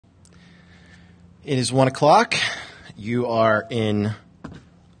It is 1 o'clock. You are in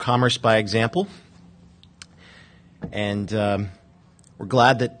Commerce by Example. And we're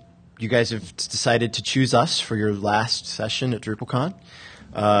glad that you guys have decided to choose us for your last session at DrupalCon.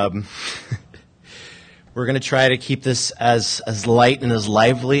 We're going to try to keep this as light and as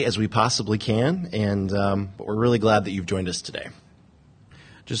lively as we possibly can. And but we're really glad that you've joined us today.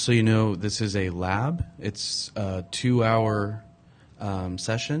 Just so you know, this is a lab. It's a 2-hour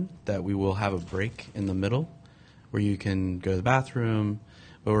session that we will have a break in the middle where you can go to the bathroom,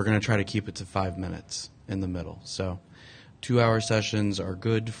 but we're going to try to keep it to 5 minutes in the middle. So 2-hour sessions are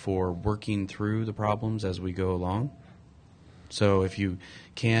good for working through the problems as we go along. So if you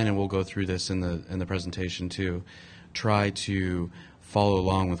can, and we'll go through this in the presentation too, try to follow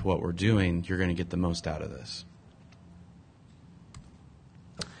along with what we're doing. You're going to get the most out of this.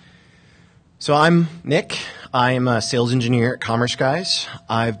 So I'm Nick. I'm a sales engineer at Commerce Guys.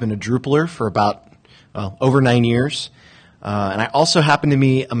 I've been a Drupaler for about over 9 years. And I also happen to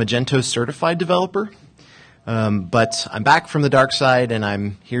be a Magento certified developer. But I'm back from the dark side, and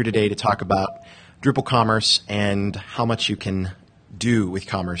I'm here today to talk about Drupal Commerce and how much you can do with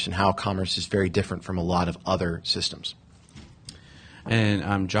Commerce and how Commerce is very different from a lot of other systems. And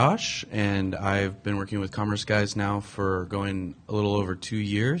I'm Josh, and I've been working with Commerce Guys now for going a little over 2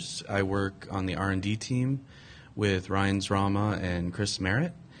 years. I work on the R&D team with Ryan Zrama and Chris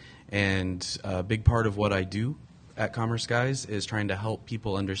Merritt, and a big part of what I do at Commerce Guys is trying to help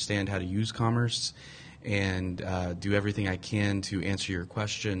people understand how to use Commerce and do everything I can to answer your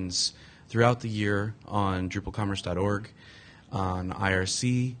questions throughout the year on DrupalCommerce.org, on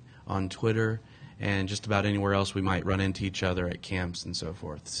IRC, on Twitter, and just about anywhere else we might run into each other at camps and so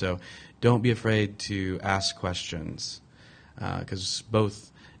forth. So don't be afraid to ask questions, because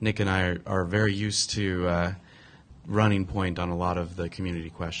both Nick and I are very used to running point on a lot of the community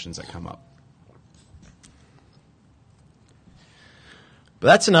questions that come up. But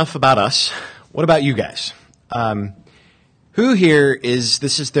that's enough about us. What about you guys? Who here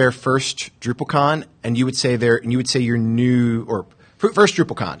this is their first DrupalCon, and you would say you're new, or first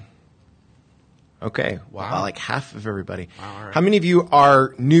DrupalCon? Okay, wow. Like half of everybody. Wow, all right. How many of you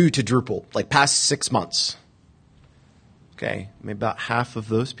are new to Drupal, like past 6 months? Okay, maybe about half of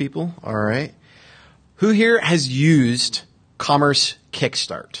those people. All right. Who here has used Commerce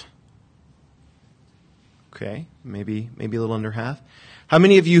Kickstart? Okay, maybe a little under half. How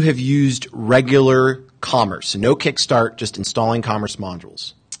many of you have used regular Commerce? So no Kickstart, just installing Commerce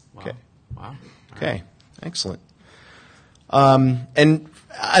modules. Wow. Okay. Wow. Okay, excellent. And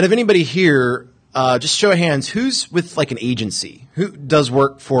out of anybody here, just show of hands, who's with like an agency? Who does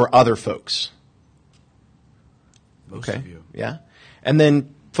work for other folks? Most of you. Yeah. And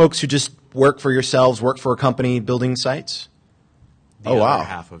then folks who just work for yourselves, work for a company building sites? The other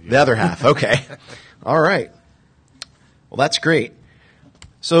half of you. The other half, okay. All right. Well, that's great.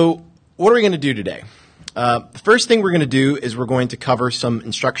 So what are we going to do today? The first thing we're going to do is we're going to cover some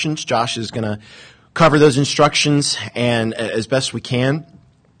instructions. Josh is going to cover those instructions and as best we can.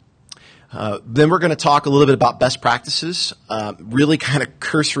 Then we're going to talk a little bit about best practices, really kind of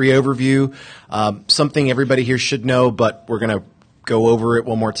cursory overview, something everybody here should know, but we're going to go over it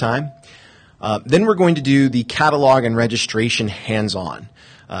one more time. Then we're going to do the catalog and registration hands-on.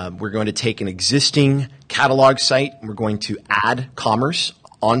 We're going to take an existing catalog site, and we're going to add commerce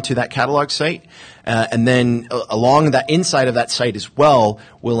onto that catalog site. And then along that inside of that site as well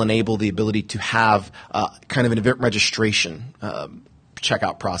will enable the ability to have kind of an event registration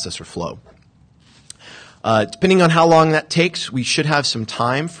checkout process or flow. Depending on how long that takes, we should have some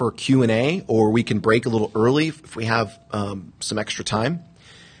time for Q&A, or we can break a little early if we have some extra time.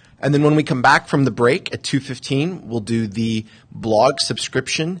 And then when we come back from the break at 2:15, we'll do the blog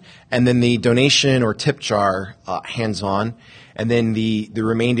subscription and then the donation or tip jar hands-on. And then the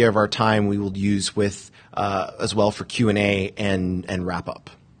remainder of our time we will use with as well for Q&A and wrap up.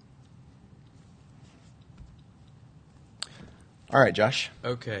 All right, Josh.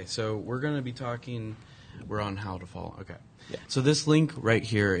 Okay, so we're going to be talking, we're on how to follow. Okay. Yeah. So this link right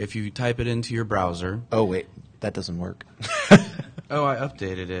here, if you type it into your browser. Oh, wait, that doesn't work. Oh, I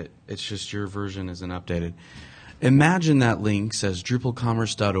updated it. It's just your version isn't updated. Imagine that link says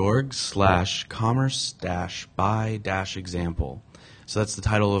drupalcommerce.org/commerce-by-example. So that's the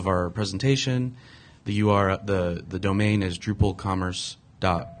title of our presentation. The domain is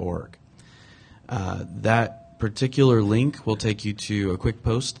drupalcommerce.org. That particular link will take you to a quick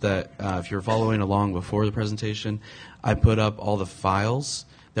post that if you're following along before the presentation, I put up all the files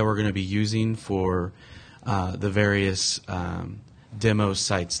that we're going to be using for the various demo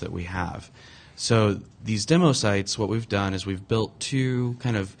sites that we have. So these demo sites, what we've done is we've built two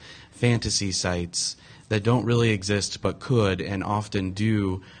kind of fantasy sites that don't really exist but could and often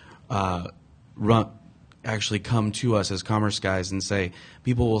do actually come to us as commerce guys and say,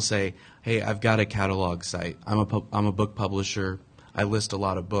 people will say, hey, I've got a catalog site. I'm a book publisher. I list a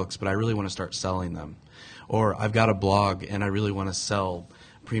lot of books, but I really want to start selling them. Or I've got a blog and I really want to sell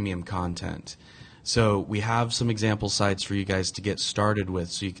premium content. So we have some example sites for you guys to get started with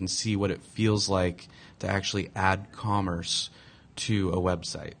so you can see what it feels like to actually add commerce to a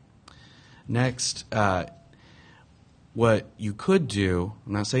website. Next, what you could do,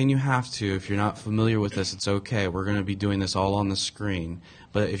 I'm not saying you have to, if you're not familiar with this, it's okay. We're going to be doing this all on the screen.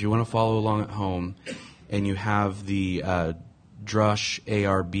 But if you want to follow along at home and you have the Drush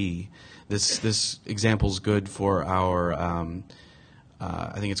ARB, this example is good for our,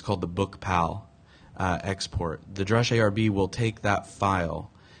 I think it's called the BookPal export. The Drush ARB will take that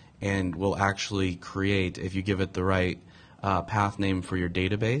file and will actually create, if you give it the right path name for your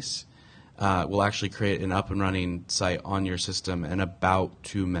database, will actually create an up and running site on your system in about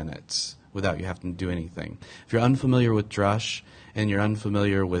 2 minutes without you having to do anything. If you're unfamiliar with Drush and you're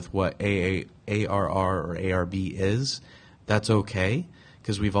unfamiliar with what ARR or ARB is, that's okay,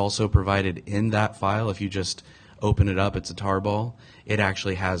 because we've also provided in that file, if you just open it up, it's a tarball, it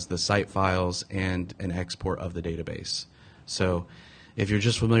actually has the site files and an export of the database. So if you're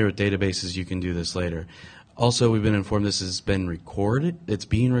just familiar with databases, you can do this later. Also, we've been informed this has been recorded. It's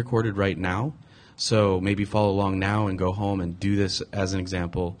being recorded right now. So maybe follow along now and go home and do this as an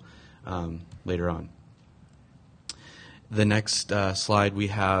example later on. The next slide we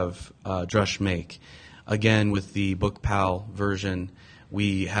have Drush Make. Again, with the BookPal version,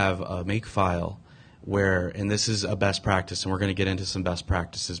 we have a make file where, and this is a best practice, and we're going to get into some best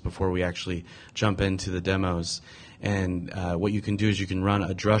practices before we actually jump into the demos. And what you can do is you can run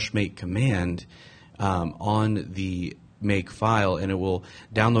a Drush Make command on the make file, and it will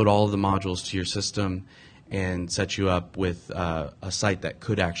download all of the modules to your system and set you up with a site that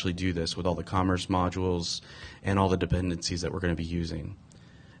could actually do this with all the commerce modules and all the dependencies that we're going to be using.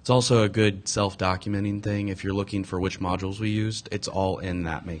 It's also a good self-documenting thing. If you're looking for which modules we used, it's all in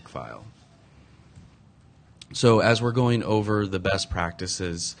that make file. So as we're going over the best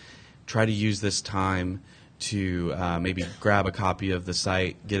practices, try to use this time to maybe grab a copy of the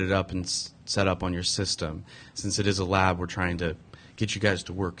site, get it up and set up on your system. Since it is a lab, we're trying to get you guys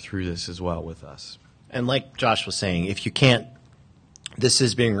to work through this as well with us. And like Josh was saying, if you can't, this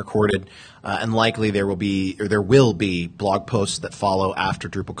is being recorded, and likely there will be blog posts that follow after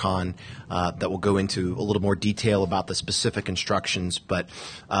DrupalCon that will go into a little more detail about the specific instructions. But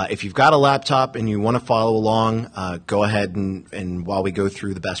if you've got a laptop and you want to follow along, go ahead and while we go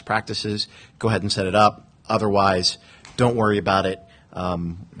through the best practices, go ahead and set it up. Otherwise, don't worry about it.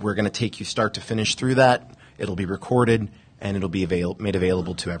 We're going to take you start to finish through that. It'll be recorded and it'll be made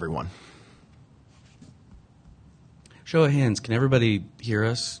available to everyone. Show of hands. Can everybody hear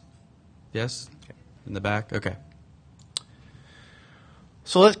us? Yes? In the back? Okay.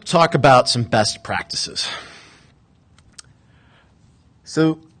 So let's talk about some best practices.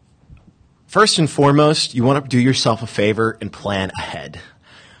 So first and foremost, you want to do yourself a favor and plan ahead.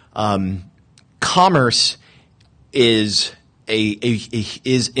 Commerce is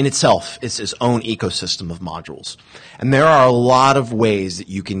is in itself its own ecosystem of modules. And there are a lot of ways that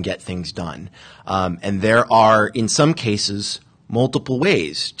you can get things done. And there are, in some cases, multiple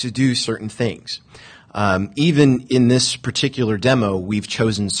ways to do certain things. Even in this particular demo, we've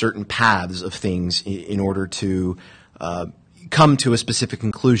chosen certain paths of things in order to come to a specific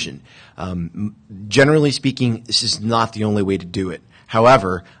conclusion. Generally speaking, this is not the only way to do it.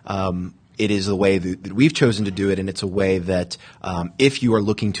 However, it is the way that we've chosen to do it, and it's a way that, if you are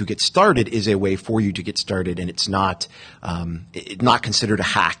looking to get started, is a way for you to get started, and it's not considered a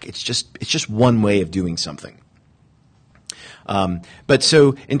hack. It's just one way of doing something. But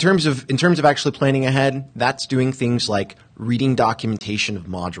so in terms of actually planning ahead, that's doing things like reading documentation of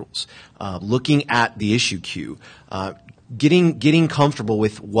modules, looking at the issue queue, getting comfortable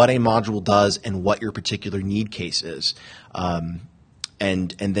with what a module does and what your particular need case is,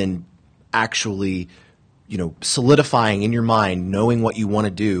 and then actually, solidifying in your mind, knowing what you want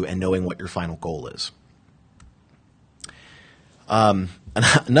to do and knowing what your final goal is.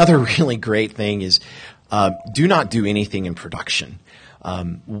 Another really great thing is do not do anything in production.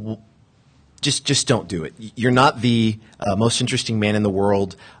 Just don't do it. You're not the most interesting man in the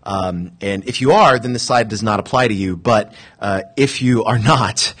world, and if you are, then the slide does not apply to you. But if you are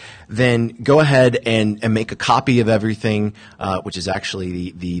not, then go ahead and make a copy of everything, which is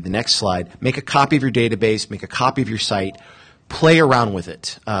actually the next slide. Make a copy of your database, make a copy of your site, play around with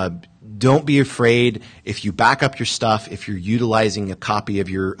it. don't be afraid. If you back up your stuff, if you're utilizing a copy of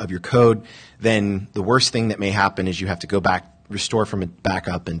your code, then the worst thing that may happen is you have to go back, restore from a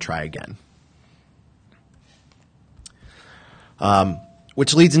backup, and try again.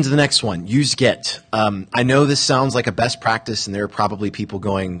 Which leads into the next one, use Git. I know this sounds like a best practice, and there are probably people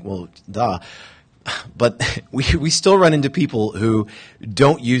going, well, duh. But we still run into people who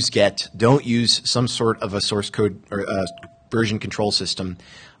don't use Git, don't use some sort of a source code or version control system.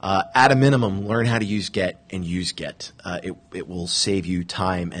 At a minimum, learn how to use Git and use Git. It will save you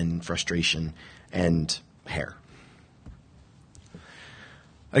time and frustration and hair.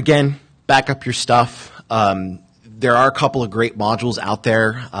 Again, back up your stuff. There are a couple of great modules out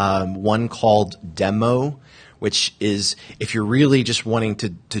there. One called Demo, which is if you're really just wanting to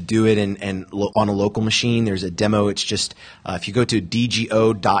do it on a local machine, there's a demo. It's just if you go to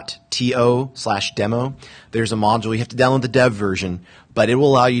dgo.to/demo, there's a module. You have to download the dev version, but it will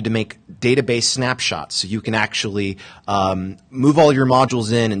allow you to make database snapshots. So you can actually move all your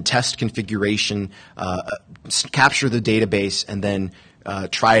modules in and test configuration, capture the database, and then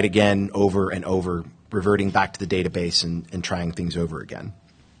try it again over and over, reverting back to the database and trying things over again.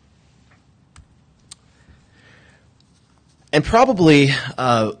 And probably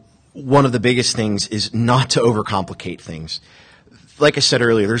one of the biggest things is not to overcomplicate things. Like I said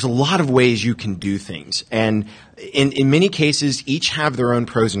earlier, there's a lot of ways you can do things. And in many cases, each have their own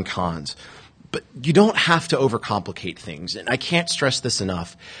pros and cons. But you don't have to overcomplicate things. And I can't stress this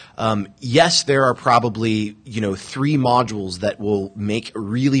enough. Yes, there are probably, 3 modules that will make a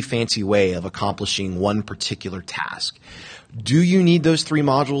really fancy way of accomplishing one particular task. Do you need those 3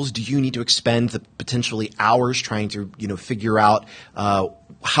 modules? Do you need to expend the potentially hours trying to, figure out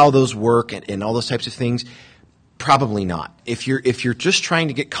how those work and all those types of things? Probably not. If you're just trying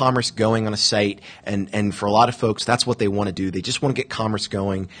to get commerce going on a site, and for a lot of folks, that's what they want to do. They just want to get commerce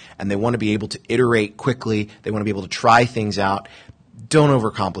going, and they want to be able to iterate quickly. They want to be able to try things out. Don't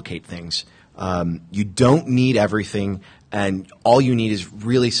overcomplicate things. You don't need everything, and all you need is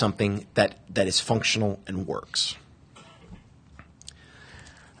really something that is functional and works.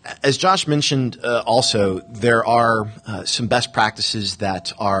 As Josh mentioned also, there are some best practices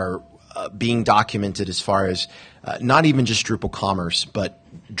that are being documented as far as not even just Drupal Commerce, but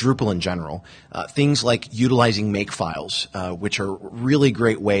Drupal in general. Things like utilizing makefiles, which are really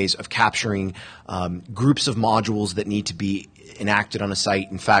great ways of capturing groups of modules that need to be enacted on a site.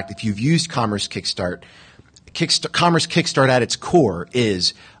 In fact, if you've used Commerce Kickstart at its core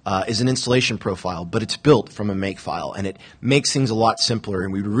is an installation profile, but it's built from a makefile, and it makes things a lot simpler.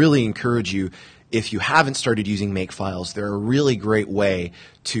 And we really encourage you, if you haven't started using makefiles, they're a really great way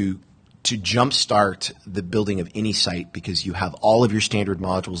to jumpstart the building of any site, because you have all of your standard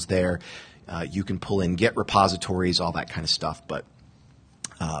modules there. You can pull in Git repositories, all that kind of stuff, but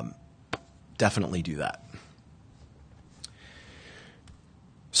definitely do that.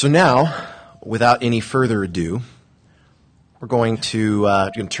 So now, without any further ado, we're going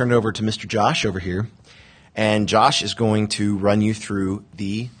to turn it over to Mr. Josh over here, and Josh is going to run you through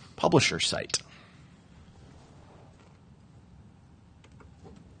the publisher site.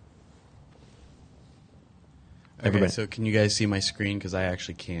 Okay, so can you guys see my screen? Because I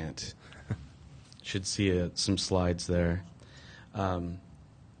actually can't. Should see some slides there.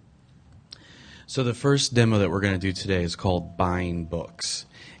 So the first demo that we're going to do today is called Buying Books.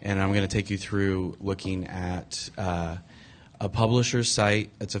 And I'm going to take you through looking at a publisher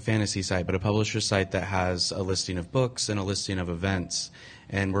site. It's a fantasy site, but a publisher site that has a listing of books and a listing of events.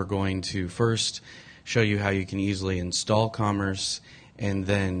 And we're going to first show you how you can easily install Commerce and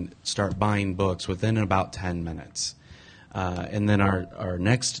then start buying books within about 10 minutes. And then our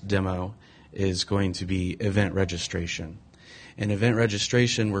next demo is going to be event registration. In event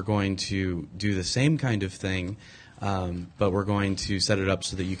registration, we're going to do the same kind of thing, but we're going to set it up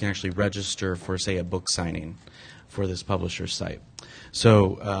so that you can actually register for, say, a book signing for this publisher site.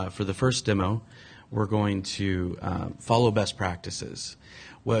 So for the first demo, we're going to follow best practices.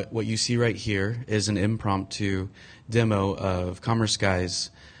 What you see right here is an impromptu demo of Commerce Guy's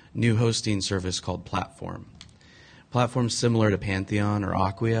new hosting service called Platform. Platform's similar to Pantheon or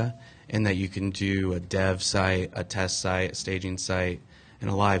Acquia in that you can do a dev site, a test site, a staging site, and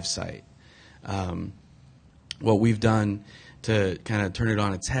a live site. What we've done to kind of turn it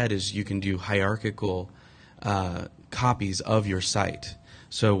on its head is you can do hierarchical copies of your site.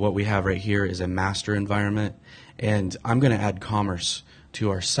 So what we have right here is a master environment, and I'm going to add commerce to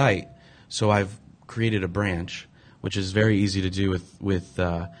our site. So I've created a branch, which is very easy to do with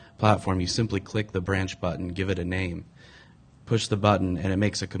Platform. You simply click the branch button, give it a name, push the button, and it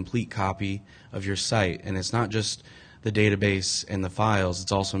makes a complete copy of your site. And it's not just the database and the files,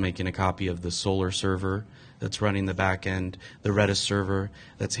 it's also making a copy of the Solr server that's running the back end, the Redis server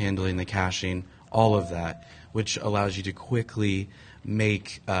that's handling the caching, all of that, which allows you to quickly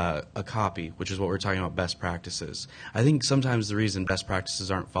make a copy, which is what we're talking about best practices. I think sometimes the reason best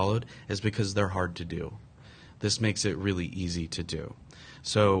practices aren't followed is because they're hard to do. This makes it really easy to do.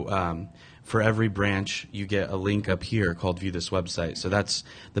 So for every branch, you get a link up here called View This Website. So that's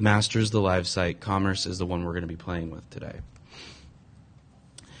the master is the live site. Commerce is the one we're going to be playing with today.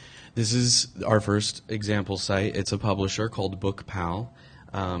 This is our first example site. It's a publisher called BookPal.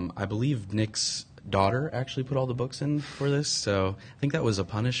 I believe Nick's daughter actually put all the books in for this, so I think that was a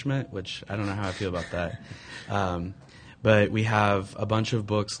punishment, which I don't know how I feel about that. But we have a bunch of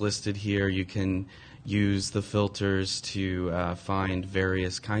books listed here. You can use the filters to find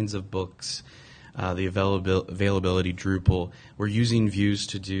various kinds of books, the availability Drupal. We're using views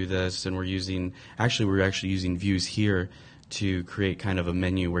to do this, and we're actually using views here to create kind of a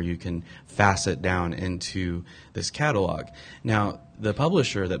menu where you can facet down into this catalog. Now, the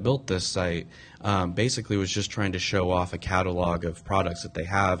publisher that built this site basically was just trying to show off a catalog of products that they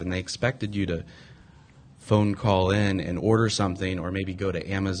have, and they expected you to phone call in and order something or maybe go to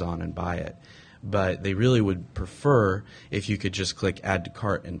Amazon and buy it. But they really would prefer if you could just click Add to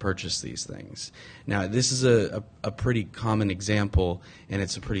Cart and purchase these things. Now, this is a pretty common example, and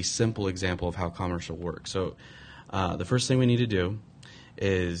it's a pretty simple example of how commerce will work. So the first thing we need to do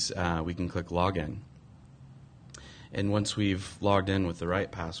is we can click Login. And once we've logged in with the right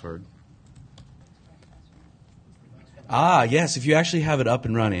password, yes, if you actually have it up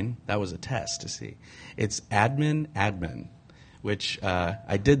and running, that was a test to see. It's admin, which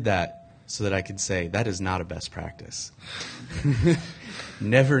I did that so that I could say that is not a best practice.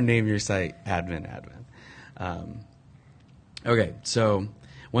 Never name your site admin. Okay, so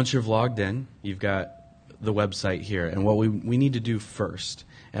once you've logged in, you've got the website here. And what we need to do first,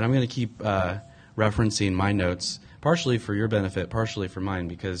 and I'm going to keep referencing my notes, partially for your benefit, partially for mine,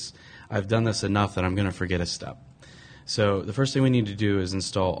 because I've done this enough that I'm going to forget a step. So the first thing we need to do is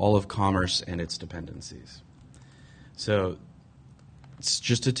install all of Commerce and its dependencies. So it's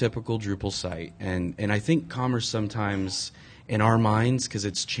just a typical Drupal site, and I think Commerce sometimes, in our minds, because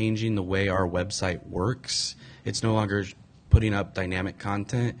it's changing the way our website works, it's no longer putting up dynamic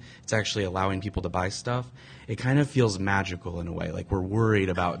content, it's actually allowing people to buy stuff. It kind of feels magical in a way, like we're worried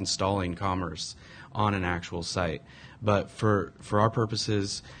about installing Commerce on an actual site. But for our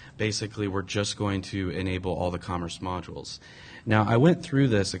purposes, basically we're just going to enable all the Commerce modules. Now, I went through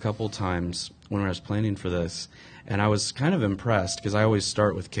this a couple times when I was planning for this, and I was kind of impressed because I always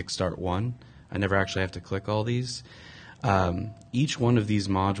start with Kickstart 1. I never actually have to click all these. Each one of these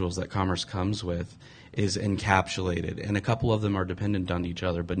modules that Commerce comes with is encapsulated, and a couple of them are dependent on each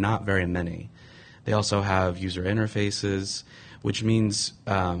other, but not very many. They also have user interfaces, which means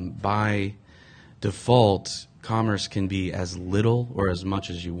by default, Commerce can be as little or as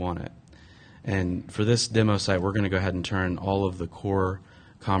much as you want it. And for this demo site, we're going to go ahead and turn all of the core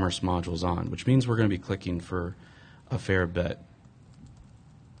Commerce modules on, which means we're going to be clicking for a fair bit.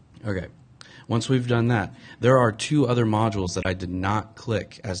 Okay. Once we've done that, there are two other modules that I did not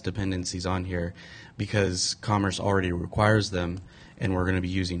click as dependencies on here because Commerce already requires them, and we're going to be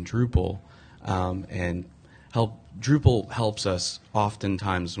using Drupal. Drupal helps us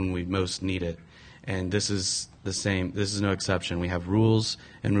oftentimes when we most need it, and this is the same. This is no exception. We have Rules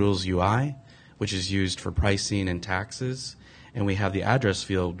and Rules UI, which is used for pricing and taxes, and we have the address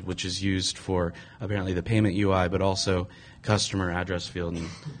field, which is used for apparently the payment UI, but also customer address field and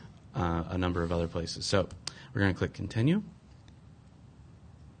a number of other places. So we're going to click Continue.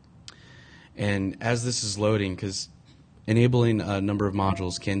 And as this is loading, because enabling a number of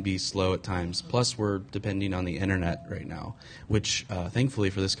modules can be slow at times, plus we're depending on the internet right now, which thankfully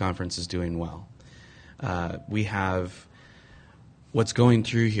for this conference is doing well. We have what's going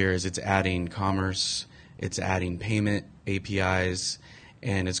through here is it's adding Commerce, it's adding payment APIs,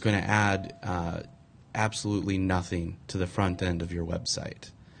 and it's going to add absolutely nothing to the front end of your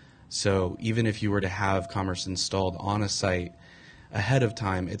website. So even if you were to have Commerce installed on a site ahead of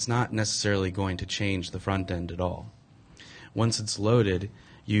time, it's not necessarily going to change the front end at all. Once it's loaded,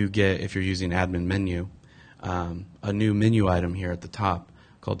 you get, if you're using admin menu, a new menu item here at the top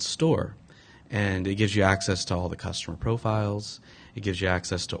called Store. And it gives you access to all the customer profiles. It gives you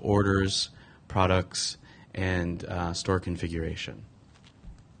access to orders, products, and store configuration.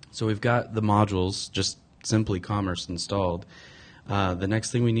 So we've got the modules, just simply Commerce installed. The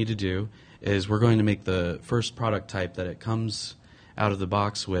next thing we need to do is we're going to make the first product type that it comes out of the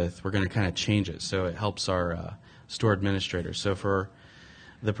box with, we're going to kind of change it so it helps our store administrator. So for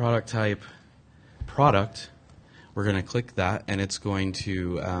the product type product, We're going to click that, and it's going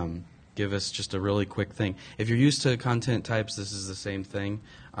to give us just a really quick thing. If you're used to content types, this is the same thing.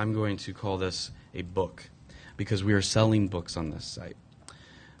 I'm going to call this a book because we are selling books on this site.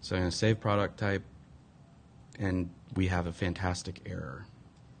 So I'm going to save product type, and we have a fantastic error.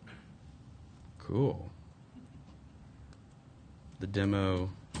 Cool. The demo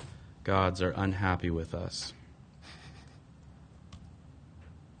gods are unhappy with us.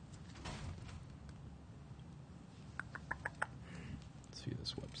 Let's view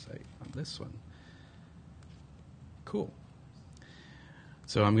this website on this one. Cool.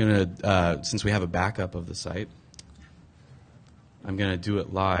 So I'm going to, since we have a backup of the site, I'm going to do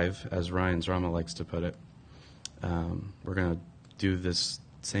it live, as Ryan's Rama likes to put it. We're going to do this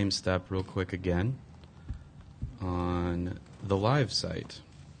same step real quick again on the live site.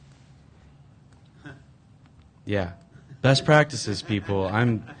 Yeah. Best practices, people.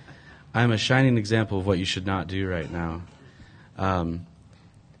 I'm a shining example of what you should not do right now.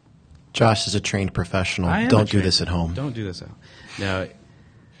 Josh is a trained professional. Don't do this at home. Don't do this at home. No,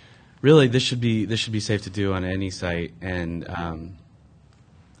 really, this should be safe to do on any site. And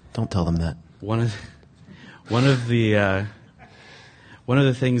don't tell them that. One of the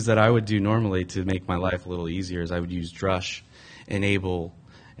things that I would do normally to make my life a little easier is I would use Drush, enable,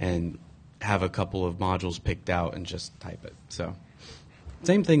 and have a couple of modules picked out and just type it. So,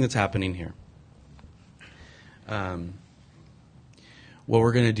 same thing that's happening here. What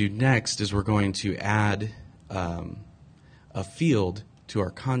we're going to do next is we're going to add a field to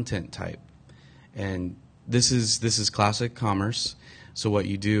our content type, and this is classic commerce. So what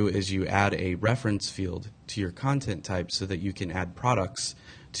you do is you add a reference field to your content type so that you can add products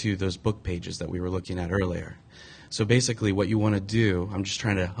to those book pages that we were looking at earlier. So basically what you want to do, I'm just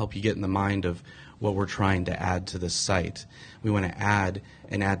trying to help you get in the mind of what we're trying to add to this site. We want to add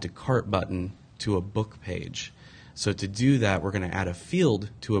an add to cart button to a book page. So to do that, we're going to add a field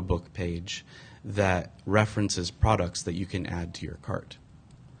to a book page that references products that you can add to your cart.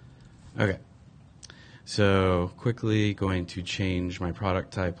 Okay. So quickly going to change my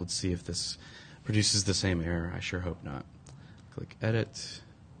product type. Let's see if this produces the same error. I sure hope not. Click Edit.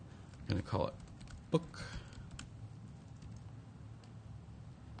 I'm going to call it Book.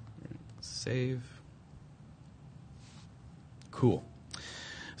 Save. Cool.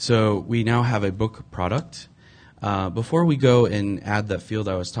 So we now have a book product. Before we go and add that field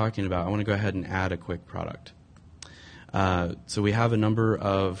I was talking about, I want to go ahead and add a quick product. So we have a number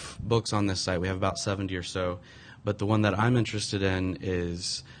of books on this site. We have about 70 or so. But the one that I'm interested in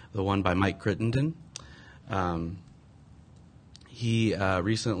is the one by Mike Crittenden. He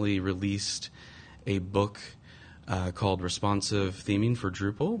recently released a book called Responsive Theming for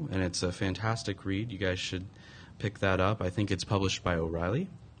Drupal, and it's a fantastic read. You guys should pick that up. I think it's published by O'Reilly.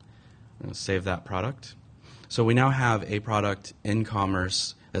 I'm going to save that product. So we now have a product in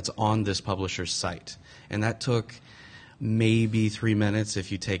commerce that's on this publisher's site, and that took maybe 3 minutes if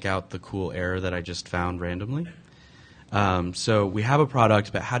you take out the cool error that I just found randomly. So we have a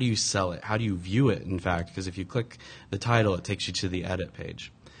product, but how do you sell it? How do you view it, in fact? Because if you click the title, it takes you to the edit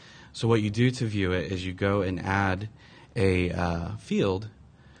page. So what you do to view it is you go and add a field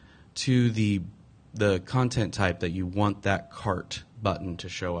to the content type that you want that cart button to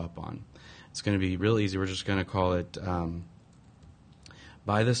show up on. It's going to be real easy. We're just going to call it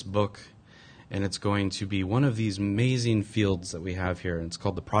Buy This Book, and it's going to be one of these amazing fields that we have here, and it's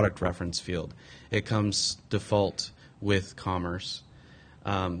called the product reference field. It comes default with commerce.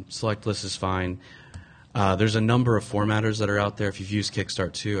 Select list is fine. There's a number of formatters that are out there. If you've used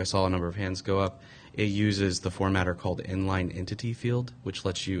Kickstart 2, I saw a number of hands go up. It uses the formatter called inline entity field, which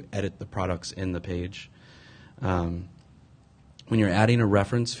lets you edit the products in the page. When you're adding a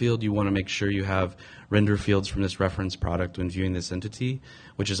reference field, you want to make sure you have render fields from this reference product when viewing this entity,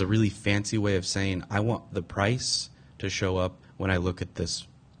 which is a really fancy way of saying I want the price to show up when I look at this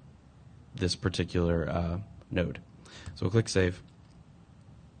particular node. So we'll click Save.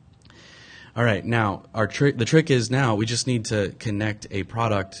 All right, now the trick is now we just need to connect a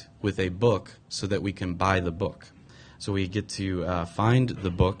product with a book so that we can buy the book. So we get to find the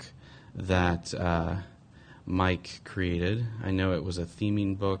book that Mike created. I know it was a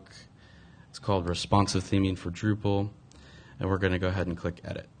theming book. It's called Responsive Theming for Drupal, and we're going to go ahead and click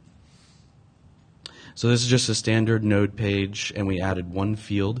Edit. So this is just a standard node page, and we added one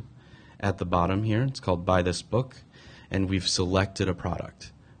field at the bottom here. It's called Buy This Book, and we've selected a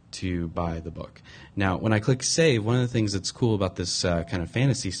product to buy the book. Now, when I click Save, one of the things that's cool about this kind of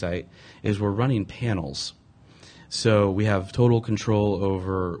fantasy site is we're running panels. So we have total control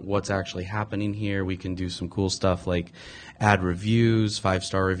over what's actually happening here. We can do some cool stuff like add reviews,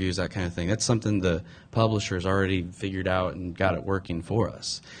 5-star reviews, that kind of thing. That's something the publisher's already figured out and got it working for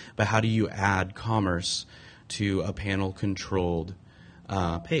us. But how do you add commerce to a panel-controlled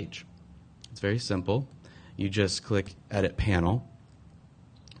page? It's very simple. You just click Edit Panel,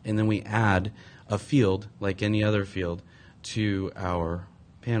 and then we add a field, like any other field, to our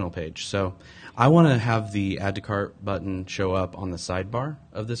panel page. So I want to have the Add to Cart button show up on the sidebar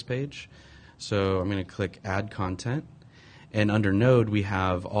of this page. So I'm going to click Add Content. And under Node, we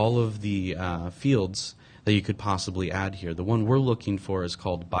have all of the fields that you could possibly add here. The one we're looking for is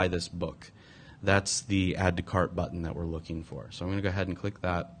called Buy This Book. That's the Add to Cart button that we're looking for. So I'm going to go ahead and click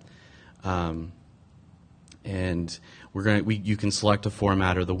that. And you can select a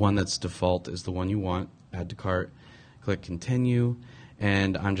formatter. The one that's default is the one you want, Add to Cart. Click Continue.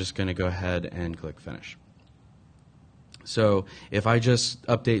 And I'm just going to go ahead and click Finish. So if I just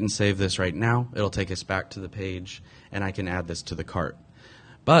update and save this right now, it'll take us back to the page, and I can add this to the cart.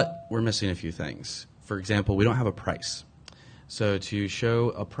 But we're missing a few things. For example, we don't have a price. So to show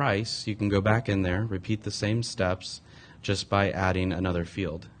a price, you can go back in there, repeat the same steps, just by adding another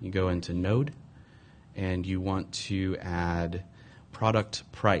field. You go into Node, and you want to add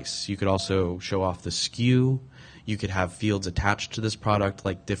product price. You could also show off the SKU. You could have fields attached to this product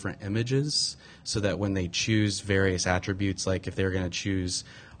like different images so that when they choose various attributes, like if they're going to choose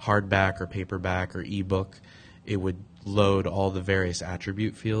hardback or paperback or ebook, it would load all the various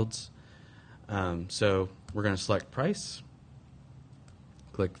attribute fields. So we're going to select price,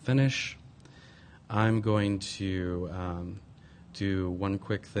 click Finish. I'm going to do one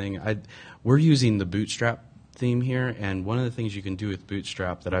quick thing. We're using the Bootstrap theme here, and one of the things you can do with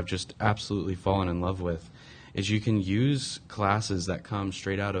Bootstrap that I've just absolutely fallen in love with is you can use classes that come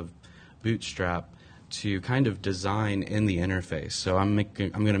straight out of Bootstrap to kind of design in the interface. So I'm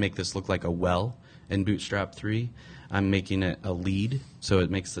going to make this look like a well in Bootstrap 3. I'm making it a lead, so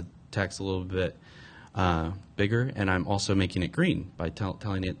it makes the text a little bit bigger, and I'm also making it green by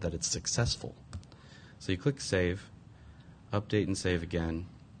telling it that it's successful. So you click Save, update and save again,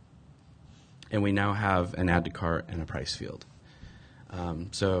 and we now have an Add to Cart and a price field.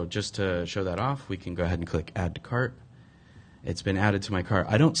 So just to show that off, we can go ahead and click Add to Cart. It's been added to my cart.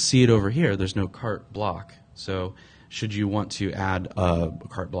 I don't see it over here. There's no cart block. So should you want to add a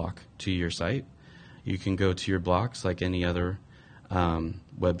cart block to your site, you can go to your blocks like any other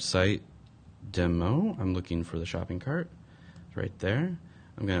website demo. I'm looking for the shopping cart. It's right there.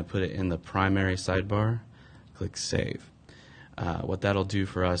 I'm going to put it in the primary sidebar. Click Save. What that'll do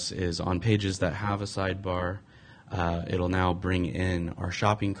for us is on pages that have a sidebar, it'll now bring in our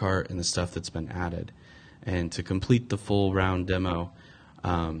shopping cart and the stuff that's been added. And to complete the full round demo,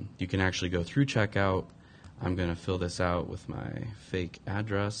 you can actually go through checkout. I'm going to fill this out with my fake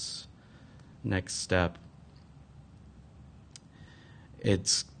address. Next step.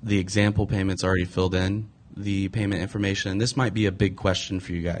 It's the example payment's already filled in, the payment information. And this might be a big question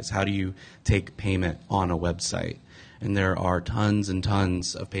for you guys. How do you take payment on a website? And there are tons and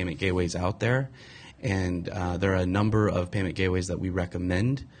tons of payment gateways out there. And there are a number of payment gateways that we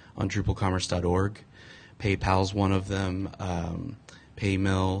recommend on DrupalCommerce.org. PayPal's one of them.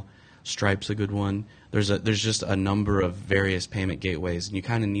 PayMill, Stripe's a good one. There's just a number of various payment gateways, and you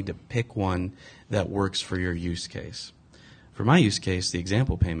kind of need to pick one that works for your use case. For my use case, the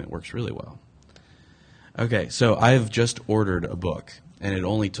example payment works really well. Okay, so I've just ordered a book, and it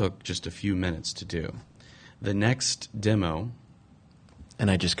only took just a few minutes to do. The next demo.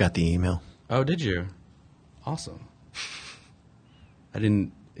 And I just got the email. Oh, did you? Awesome. I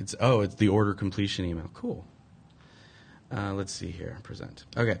didn't. It's the order completion email. Cool. Let's see here. Present.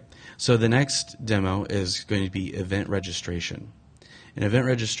 Okay. So the next demo is going to be event registration. In event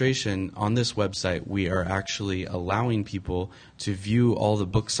registration, on this website, we are actually allowing people to view all the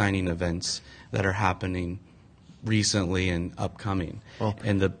book signing events that are happening recently and upcoming. Well,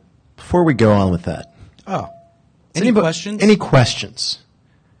 before we go on with that. Any questions? Any questions?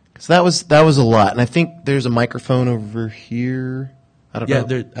 Because that was a lot. And I think there's a microphone over here. I don't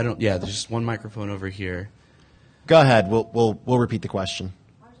know. There's just one microphone over here. Go ahead. We'll repeat the question.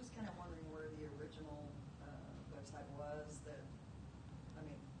 I was just kind of wondering where the original website was.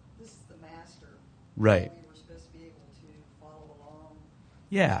 This is the master. Right. We were supposed to be able to follow along.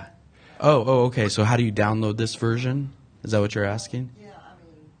 Yeah. Oh, okay. So how do you download this version? Is that what you're asking? Yeah.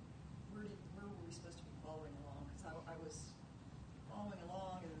 Where were we supposed to be following along? Because I was following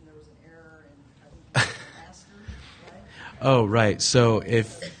along, and then there was an error, and I think it was the master, right? Oh, right. So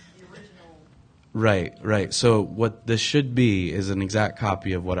if... The original... Right. So what this should be is an exact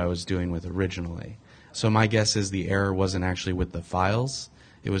copy of what I was doing with originally. So my guess is the error wasn't actually with the files.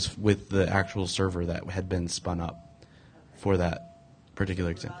 It was with the actual server that had been spun up for that particular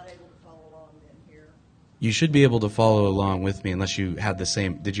example. Not able to follow along then here. You should be able to follow along with me unless you had the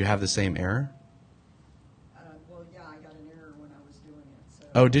same. Did you have the same error? Well, yeah, I got an error when I was doing it. So.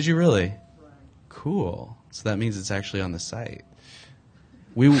 Oh, did you really? Right. Cool. So that means it's actually on the site.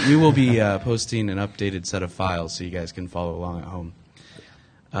 We will be posting an updated set of files so you guys can follow along at home.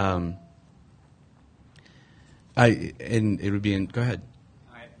 And it would be in. Go ahead.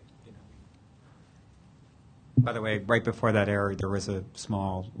 By the way, right before that error, there was a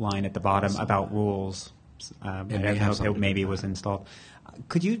small line at the bottom about rules. I don't know if it maybe was installed.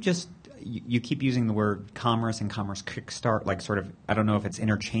 Could you just, you keep using the word commerce and commerce kickstart, like sort of, I don't know if it's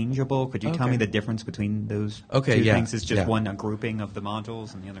interchangeable. Could you tell me the difference between those two things? Is just one a grouping of the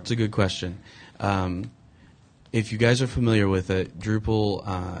modules and the other? It's a good question. If you guys are familiar with it,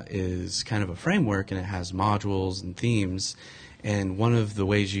 Drupal is kind of a framework, and it has modules and themes. And one of the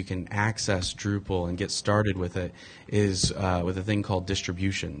ways you can access Drupal and get started with it is with a thing called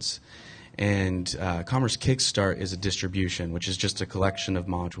distributions. And Commerce Kickstart is a distribution, which is just a collection of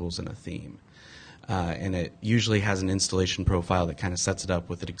modules and a theme. And it usually has an installation profile that kind of sets it up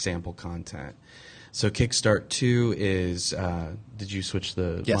with an example content. So Kickstart 2 is, did you switch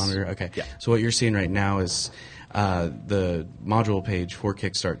the monitor? Okay. Yeah. So what you're seeing right now is the module page for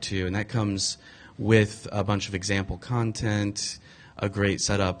Kickstart 2, and that comes with a bunch of example content, a great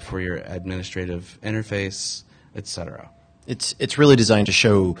setup for your administrative interface, etc. It's really designed to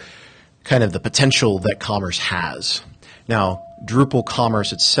show kind of the potential that commerce has. Now, Drupal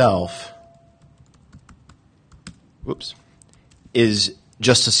commerce itself, is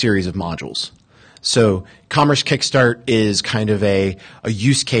just a series of modules. So Commerce Kickstart is kind of a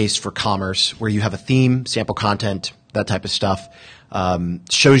use case for commerce where you have a theme, sample content, that type of stuff.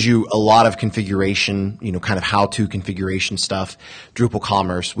 Shows you a lot of configuration, kind of how-to configuration stuff. Drupal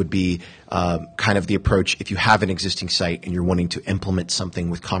Commerce would be kind of the approach if you have an existing site and you're wanting to implement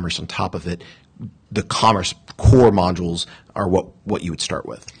something with commerce on top of it. The commerce core modules are what you would start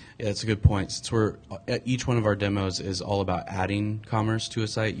with. Yeah, that's a good point. Since each one of our demos is all about adding commerce to a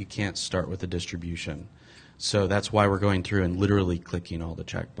site, you can't start with a distribution. So that's why we're going through and literally clicking all the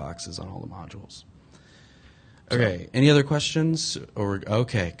checkboxes on all the modules. Okay, any other questions?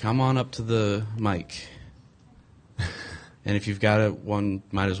 Okay, come on up to the mic. And if you've got one,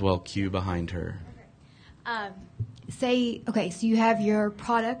 might as well queue behind her. So you have your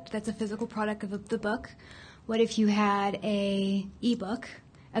product, that's a physical product of the book. What if you had a ebook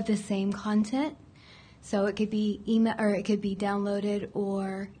of the same content? So it could be email, or it could be downloaded,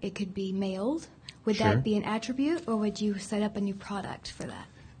 or it could be mailed. Would that be an attribute, or would you set up a new product for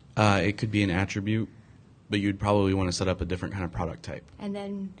that? It could be an attribute, but you'd probably want to set up a different kind of product type. And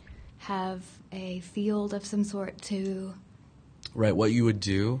then have a field of some sort to... Right. What you would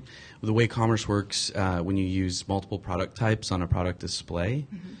do, the way commerce works when you use multiple product types on a product display.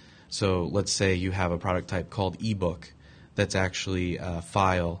 Mm-hmm. So let's say you have a product type called ebook that's actually a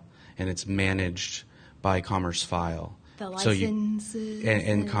file, and it's managed by Commerce File. The licenses.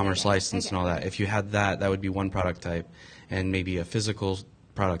 And Commerce License and all that. If you had that would be one product type, and maybe a physical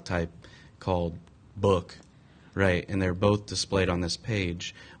product type called book, right? And they're both displayed on this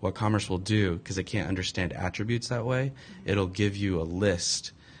page. What Commerce will do, because it can't understand attributes that way, it'll give you a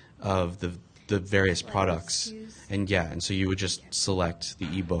list of the various products. And so you would just select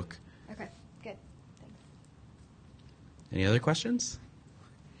the ebook. Okay, good. Thanks. Any other questions?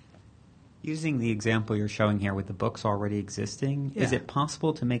 Using the example you're showing here with the books already existing, is it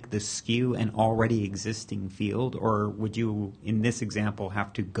possible to make the SKU an already existing field, or would you, in this example,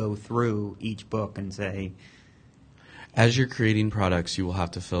 have to go through each book and say... As you're creating products, you will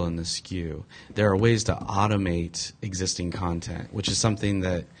have to fill in the SKU. There are ways to automate existing content, which is something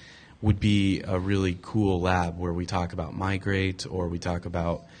that would be a really cool lab where we talk about migrate, or we talk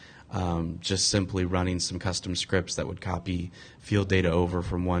about just simply running some custom scripts that would copy field data over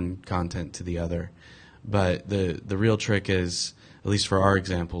from one content to the other. But the real trick is, at least for our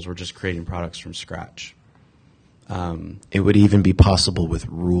examples, we're just creating products from scratch. It would even be possible with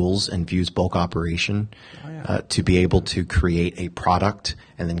rules and views bulk operation to be able to create a product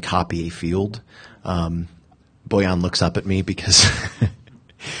and then copy a field. Boyan looks up at me because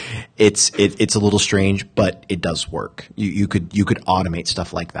it's a little strange, but it does work. You could automate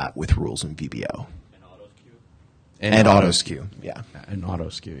stuff like that with rules and VBO. And auto SKU, yeah. And auto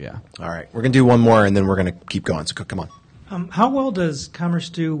SKU, yeah. All right, we're going to do one more, and then we're going to keep going. So come on. How well does Commerce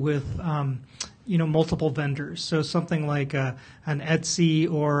do with multiple vendors? So something like an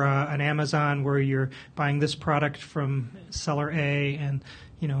Etsy or an Amazon, where you're buying this product from seller A, and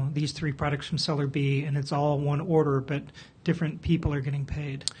these 3 products from seller B, and it's all one order, but different people are getting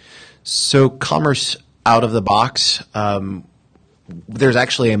paid? So Commerce out of the box, there's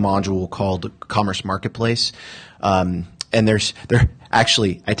actually a module called Commerce Marketplace, and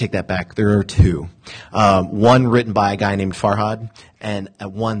I take that back. There are 2. One written by a guy named Farhad, and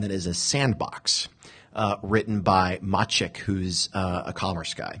one that is a sandbox written by Maciek, who's a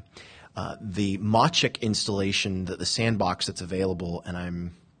commerce guy. The Maciek installation, the sandbox that's available,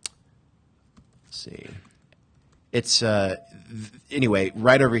 and let's see. It's anyway,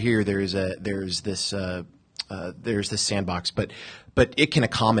 right over here. There's this sandbox, but it can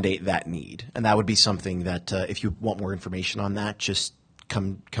accommodate that need, and that would be something that if you want more information on that, just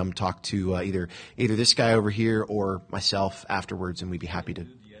come talk to either this guy over here or myself afterwards, and we'd be happy to. Do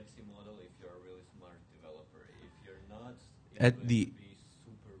the Etsy model if you're a really smart developer. If you're not, At the it would be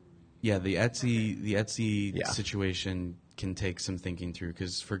super. Yeah, the Etsy situation can take some thinking through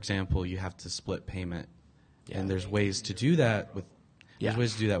because, for example, you have to split payment, and there's ways to do that with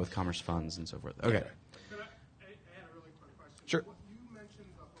commerce funds and so forth. Okay. But I had a really quick question. Sure. You mentioned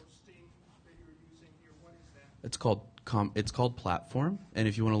the hosting that you're using here. What is that? It's called Platform, and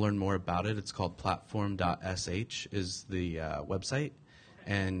if you want to learn more about it, it's called platform.sh is the website,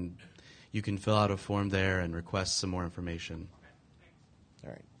 and you can fill out a form there and request some more information. All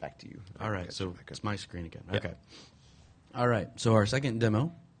right, back to you. All right, so it's my screen again. Yep. Okay. All right, so our second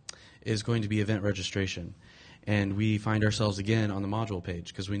demo is going to be event registration, and we find ourselves again on the module page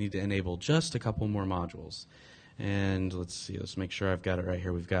because we need to enable just a couple more modules. And let's make sure I've got it right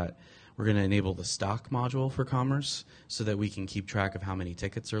here. We're going to enable the stock module for commerce so that we can keep track of how many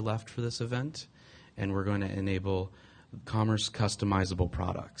tickets are left for this event. And we're going to enable commerce customizable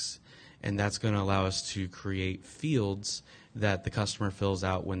products. And that's going to allow us to create fields that the customer fills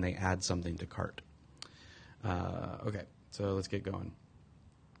out when they add something to cart. Okay, so let's get going.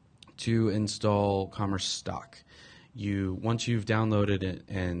 To install Commerce Stock, once you've downloaded it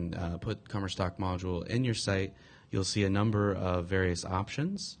and put Commerce Stock module in your site, you'll see a number of various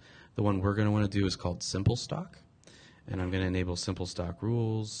options. The one we're going to want to do is called Simple Stock, and I'm going to enable Simple Stock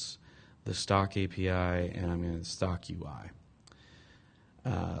rules, the Stock API, and I'm going to Stock UI.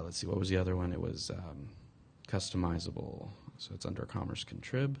 Let's see, what was the other one? It was customizable, so it's under Commerce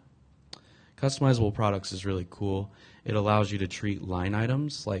Contrib. Customizable products is really cool. It allows you to treat line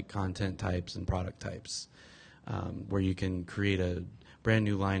items like content types and product types, where you can create a brand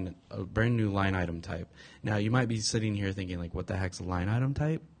new line item type. Now, you might be sitting here thinking, like, what the heck's a line item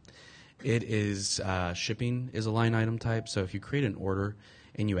type? It is shipping is a line item type. So if you create an order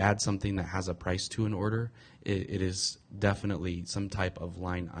and you add something that has a price to an order, it is definitely some type of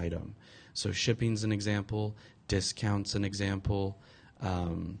line item. So shipping's an example, discount's an example,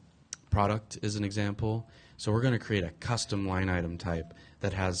 product is an example. So we're going to create a custom line item type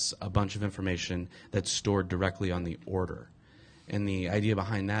that has a bunch of information that's stored directly on the order. And the idea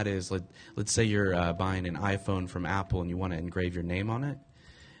behind that is, let's say you're buying an iPhone from Apple and you want to engrave your name on it.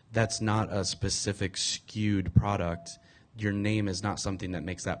 That's not a specific skewed product. Your name is not something that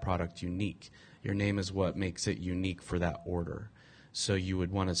makes that product unique. Your name is what makes it unique for that order. So you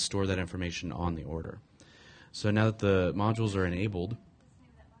would want to store that information on the order. So now that the modules are enabled,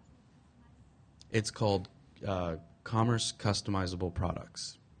 it's called Commerce Customizable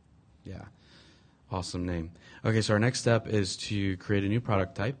Products. Yeah, awesome name. Okay, so our next step is to create a new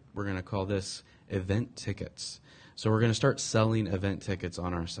product type. We're going to call this Event Tickets. So we're going to start selling event tickets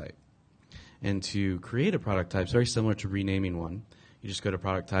on our site. And to create a product type, it's very similar to renaming one. You just go to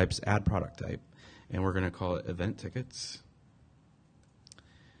Product Types, add Product Type, and we're going to call it Event Tickets.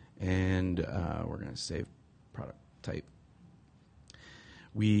 And we're going to save Product Type.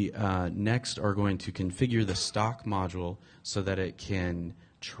 We next are going to configure the stock module so that it can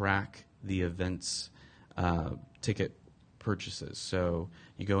track the event's ticket purchases. So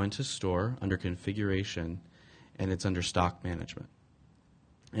you go into Store under Configuration, and it's under Stock Management.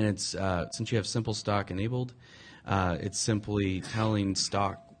 And it's since you have Simple Stock enabled, it's simply telling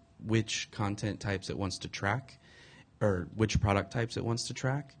Stock which content types it wants to track, or which product types it wants to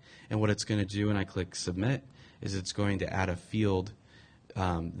track. And what it's going to do when I click Submit is it's going to add a field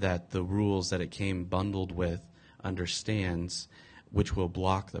that the rules that it came bundled with understands, which will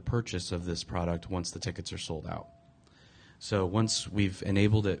block the purchase of this product once the tickets are sold out. So once we've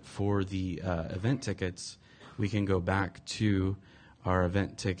enabled it for the event tickets, we can go back to our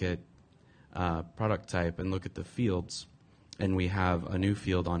event ticket product type and look at the fields, and we have a new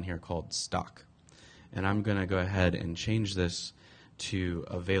field on here called stock. And I'm going to go ahead and change this to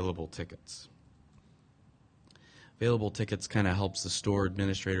available tickets. Available tickets kind of helps the store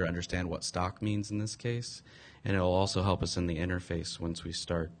administrator understand what stock means in this case, and it'll also help us in the interface once we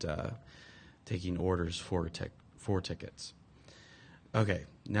start taking orders for tickets. Okay,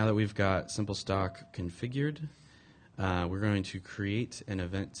 now that we've got Simple Stock configured, we're going to create an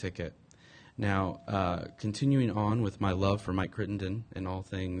event ticket. Now, continuing on with my love for Mike Crittenden and all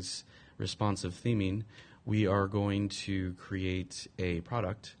things responsive theming, we are going to create a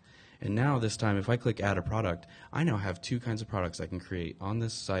product. And now this time, if I click Add a Product, I now have two kinds of products I can create on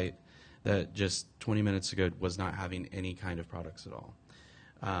this site that just 20 minutes ago was not having any kind of products at all.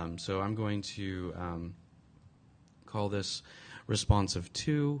 So I'm going to call this responsive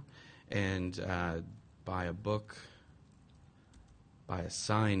 2 and buy a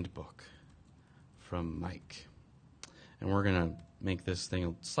signed book from Mike. And we're going to make this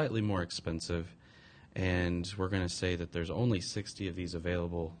thing slightly more expensive, and we're going to say that there's only 60 of these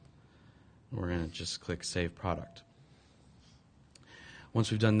available. We're going to just click Save Product.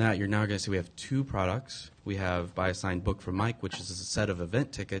 Once we've done that, you're now going to see we have two products. We have Buy a Signed Book from Mike, which is a set of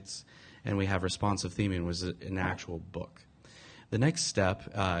event tickets, and we have Responsive Theming, which is an actual book. The next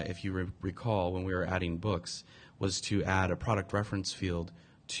step, if you recall when we were adding books, was to add a product reference field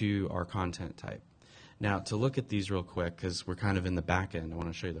to our content type. Now, to look at these real quick, because we're kind of in the back end, I want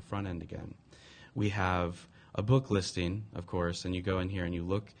to show you the front end again. We have a book listing, of course, and you go in here and you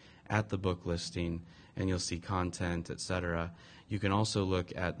look at the book listing, and you'll see content, etc. You can also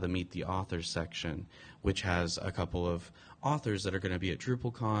look at the Meet the Authors section, which has a couple of authors that are going to be at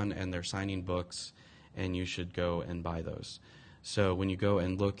DrupalCon, and they're signing books, and you should go and buy those. So when you go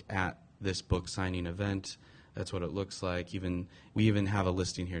and look at this book signing event, that's what it looks like. We even have a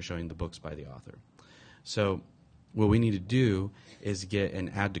listing here showing the books by the author. So what we need to do is get an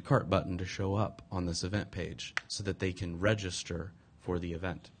Add to Cart button to show up on this event page so that they can register for the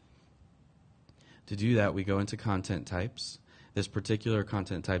event. To do that, we go into content types. This particular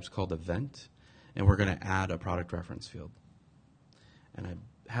content type is called event, and we're going to add a product reference field. And I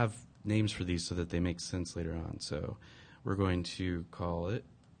have names for these so that they make sense later on. So we're going to call it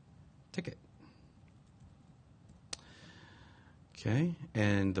ticket. Okay,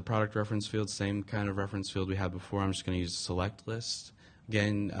 and the product reference field, same kind of reference field we had before. I'm just going to use select list.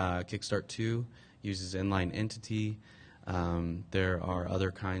 Again, Kickstart 2 uses inline entity. There are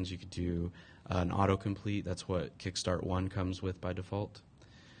other kinds. You could do an autocomplete. That's what Kickstart 1 comes with by default.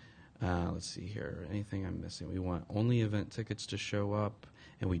 Let's see here. Anything I'm missing? We want only event tickets to show up,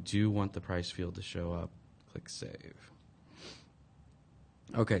 and we do want the price field to show up. Click Save.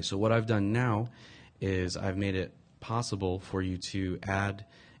 Okay, so what I've done now is I've made it possible for you to add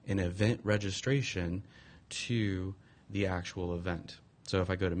an event registration to the actual event. So if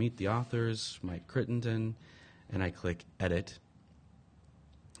I go to Meet the Authors, Mike Crittenden, and I click Edit,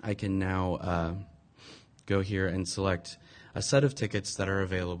 I can now go here and select a set of tickets that are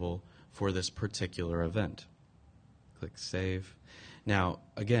available for this particular event. Click Save. Now,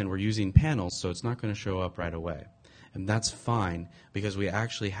 again, we're using panels, so it's not going to show up right away. And that's fine because we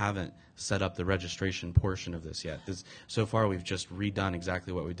actually haven't set up the registration portion of this yet. So far, we've just redone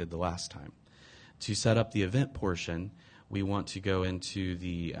exactly what we did the last time. To set up the event portion, we want to go into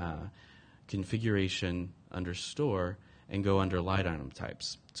the configuration under store and go under line item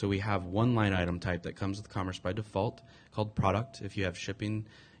types. So we have one line item type that comes with Commerce by default called product. If you have shipping,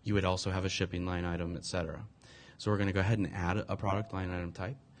 you would also have a shipping line item, etc. So we're going to go ahead and add a product line item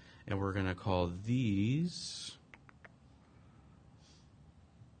type, and we're going to call these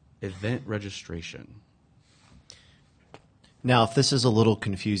event registration. Now, if this is a little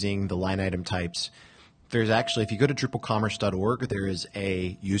confusing, the line item types, there's actually, if you go to drupalcommerce.org, there is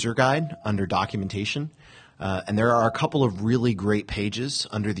a user guide under documentation. And there are a couple of really great pages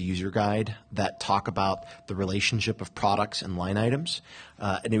under the user guide that talk about the relationship of products and line items.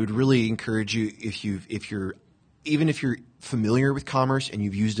 And it would really encourage you, even if you're familiar with commerce and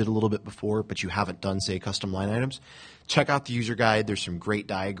you've used it a little bit before, but you haven't done, say, custom line items, check out the user guide. There's some great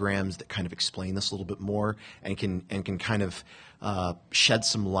diagrams that kind of explain this a little bit more and can kind of shed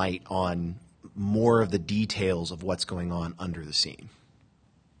some light on more of the details of what's going on under the scene.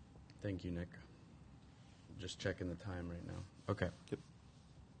 Thank you, Nick. Just checking the time right now. Okay. Yep.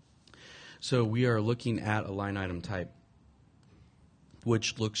 So we are looking at a line item type,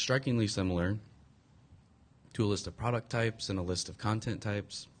 which looks strikingly similar to a list of product types and a list of content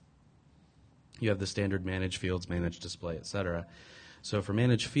types. You have the standard manage fields, manage display, etc. So for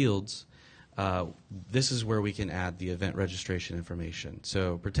manage fields, this is where we can add the event registration information.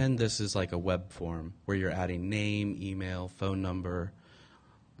 So pretend this is like a web form where you're adding name, email, phone number,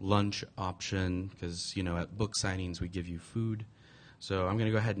 lunch option, because at book signings we give you food. So I'm going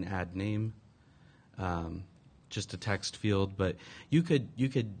to go ahead and add name, just a text field. But you could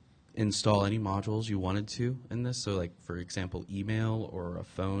install any modules you wanted to in this. So, like for example, email or a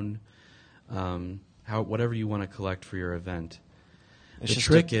phone, whatever you want to collect for your event. It's the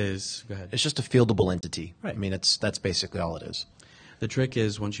trick is, go ahead. It's just a fieldable entity. Right. I mean, that's basically all it is. The trick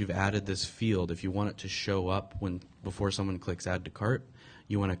is once you've added this field, if you want it to show up before someone clicks Add to Cart,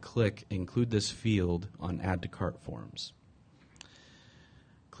 you want to include this field on Add to Cart forms.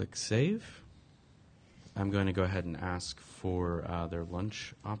 Click Save. I'm going to go ahead and ask for their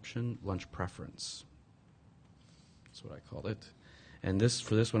lunch option, lunch preference. That's what I called it. And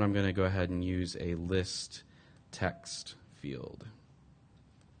for this one, I'm going to go ahead and use a list text field.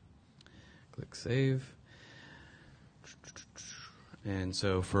 Click Save. And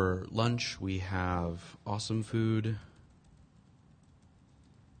so for lunch, we have awesome food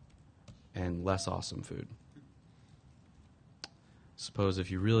and less awesome food. Suppose if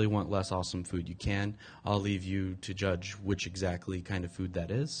you really want less awesome food, you can. I'll leave you to judge which exactly kind of food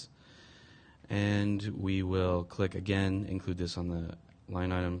that is. And we will click again, include this on the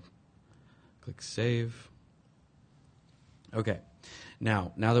line item, click Save. Okay.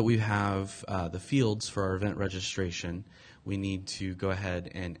 Now that we have the fields for our event registration, we need to go ahead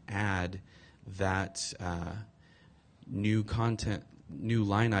and add that new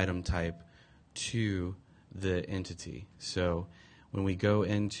line item type to the entity. So when we go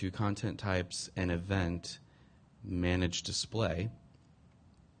into content types and event, manage display,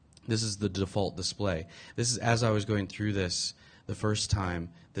 this is the default display. This is, as I was going through this the first time,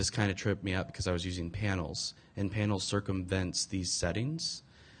 this kind of tripped me up because I was using panels, and panels circumvents these settings.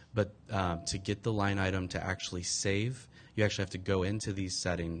 But to get the line item to actually save, you actually have to go into these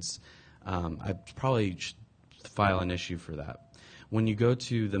settings. I probably should file an issue for that. When you go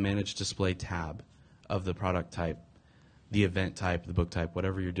to the Manage Display tab of the product type, the event type, the book type,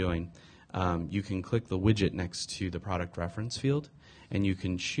 whatever you're doing, you can click the widget next to the product reference field, and you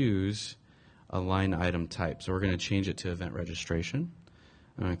can choose a line item type. So we're going to change it to event registration.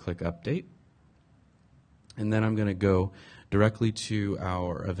 I'm going to click Update. And then I'm going to go directly to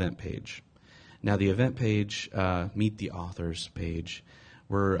our event page. Now the event page, Meet the Authors page,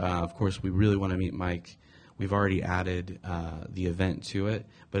 of course, we really want to meet Mike. We've already added the event to it,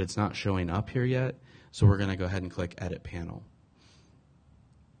 but it's not showing up here yet. So we're going to go ahead and click Edit Panel.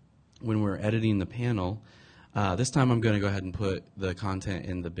 When we're editing the panel, this time I'm going to go ahead and put the content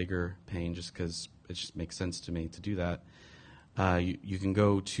in the bigger pane just because it just makes sense to me to do that. You can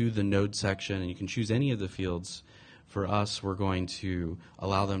go to the node section and you can choose any of the fields. For us, we're going to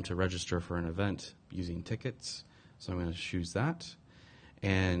allow them to register for an event using tickets. So I'm going to choose that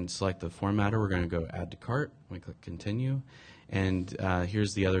and select the formatter. We're going to go Add to Cart. We click Continue. And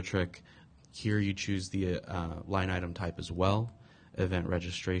here's the other trick. Here you choose the line item type as well, event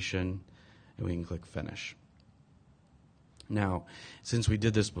registration, and we can click Finish. Now, since we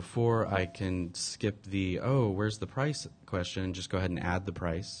did this before, I can skip the, where's the price question and just go ahead and add the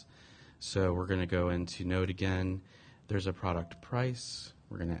price. So we're going to go into Node again. There's a product price.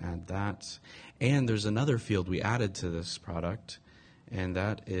 We're going to add that. And there's another field we added to this product, and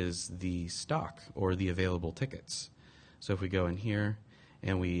that is the stock or the available tickets. So if we go in here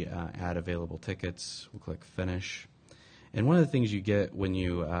and we add available tickets, we'll click Finish. And one of the things you get when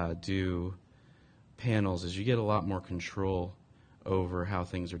you do panels is you get a lot more control over how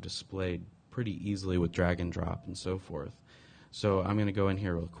things are displayed pretty easily with drag and drop and so forth. So I'm going to go in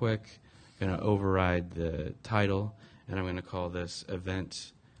here real quick, going to override the title, and I'm going to call this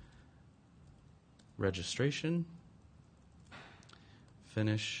Event Registration,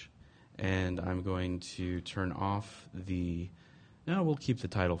 Finish, and I'm going to turn off we'll keep the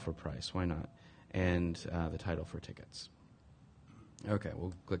title for price, why not, and the title for tickets. Okay,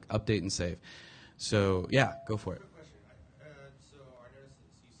 we'll click Update and Save. So, yeah, go for it. Quick question. So I noticed that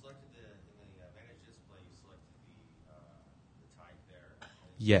you selected in the Manage Display, you selected the type there.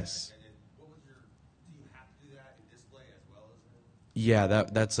 Yes. And then what was do you have to do that in display as well as in? Yeah,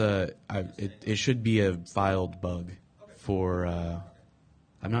 it should be a filed bug for,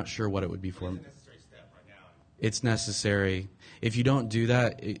 I'm not sure what it would be for. It's a necessary step right now. It's necessary. If you don't do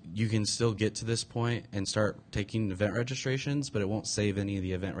that, you can still get to this point and start taking event registrations, but it won't save any of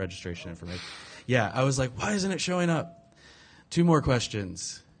the event registration information. Yeah, I was like, why isn't it showing up? 2 more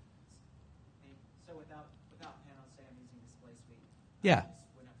questions. So without panels, say I'm using Display Suite, Yeah. I just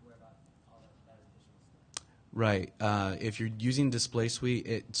wouldn't have to worry about all that additional stuff. Right. If you're using Display Suite,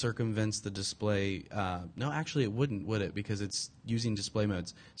 it circumvents the display. No, actually it wouldn't, would it? Because it's using display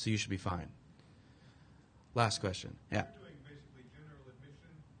modes, so you should be fine. Last question. Yeah. You're doing basically general admission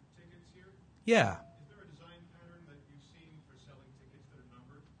tickets here. Yeah. Is there a design pattern that you've seen for selling tickets that are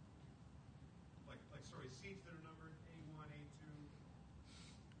numbered? Seats that are numbered A1, A2?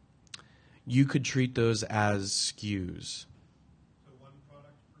 You could treat those as SKUs. So one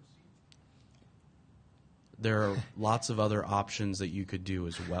product per seat? There are lots of other options that you could do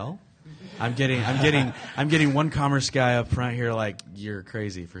as well. I'm getting one commerce guy up front here like, you're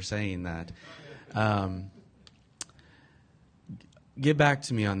crazy for saying that. Get back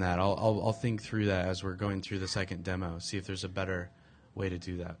to me on that. I'll think through that as we're going through the second demo, see if there's a better way to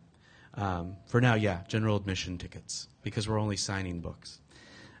do that. For now, yeah, general admission tickets, because we're only signing books.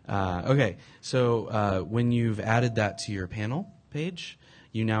 Okay, so when you've added that to your panel page,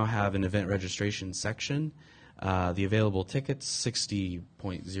 you now have an event registration section. The available tickets,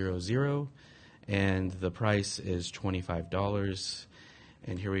 60.00, and the price is $25.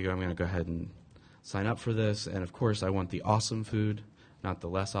 And here we go. I'm going to go ahead and sign up for this. And, of course, I want the awesome food, not the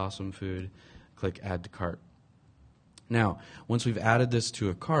less awesome food. Click Add to Cart. Now, once we've added this to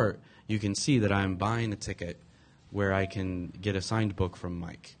a cart, you can see that I'm buying a ticket where I can get a signed book from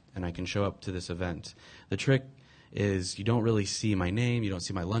Mike, and I can show up to this event. The trick is you don't really see my name, you don't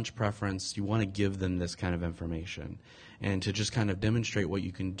see my lunch preference. You want to give them this kind of information. And to just kind of demonstrate what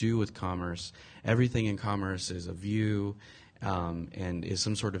you can do with commerce, everything in commerce is a view and is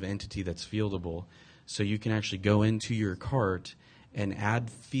some sort of entity that's fieldable. So you can actually go into your cart and add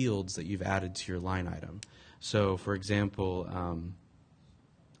fields that you've added to your line item. So, for example,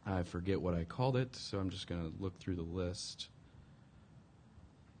 I forget what I called it, so I'm just going to look through the list.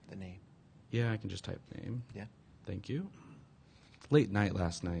 The name. Yeah, I can just type name. Yeah. Thank you. Late night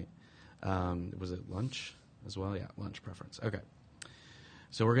last night. Was it lunch as well? Yeah, lunch preference. Okay.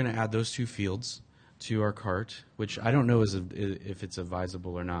 So we're going to add those two fields to our cart, which I don't know if it's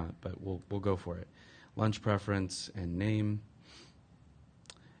advisable or not, but we'll go for it. Lunch preference and name.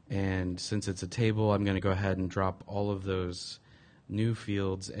 And since it's a table, I'm going to go ahead and drop all of those new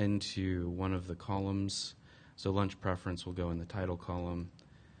fields into one of the columns. So lunch preference will go in the title column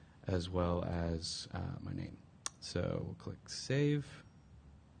as well as my name. So we'll click Save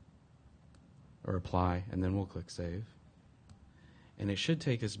or Apply, and then we'll click Save. And it should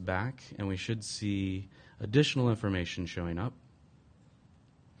take us back, and we should see additional information showing up.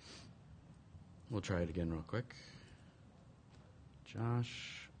 We'll try it again real quick.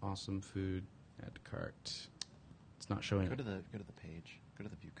 Josh, awesome food, add to cart. It's not showing Go up. to the page. Go to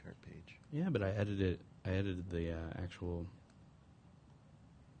the view cart page. Yeah, but I edited the actual.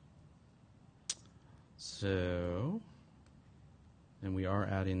 So, and we are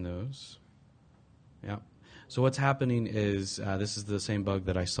adding those. Yeah. So what's happening is this is the same bug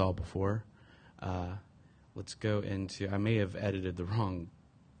that I saw before. Let's go into. I may have edited the wrong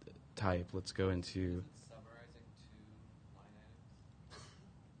type. Let's go into. Summarizing two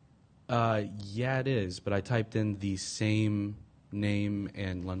line items? Yeah, it is, but I typed in the same name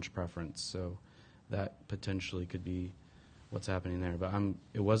and lunch preference, so that potentially could be what's happening there. But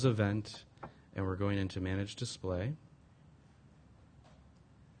it was event, and we're going into manage display.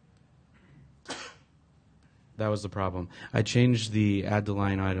 That was the problem. I changed the add to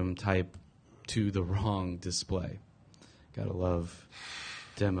line item type to the wrong display. Gotta love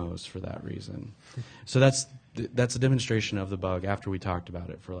demos for that reason. So that's a demonstration of the bug after we talked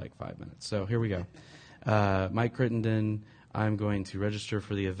about it for like 5 minutes. So here we go. Mike Crittenden, I'm going to register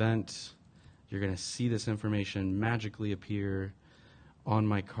for the event. You're going to see this information magically appear on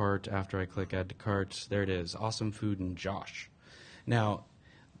my cart after I click Add to Cart. There it is, awesome food and Josh. Now,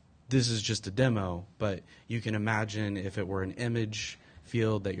 this is just a demo, but you can imagine if it were an image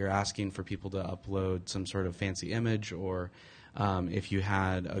field that you're asking for people to upload some sort of fancy image, or if you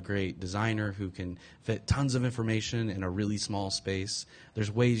had a great designer who can fit tons of information in a really small space,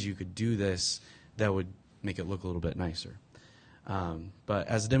 there's ways you could do this that would make it look a little bit nicer. But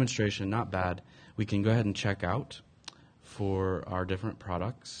as a demonstration, not bad. We can go ahead and check out for our different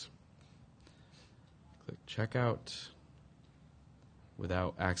products. Click checkout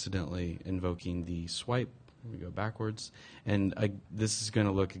without accidentally invoking the swipe. We go backwards. And this is going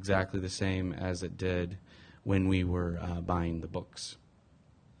to look exactly the same as it did when we were buying the books.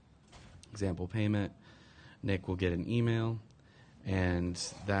 Example payment. Nick will get an email, and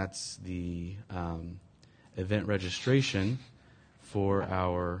that's the event registration for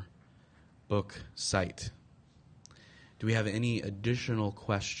our book site. Do we have any additional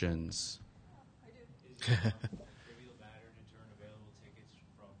questions? Is it trivial matter to turn available tickets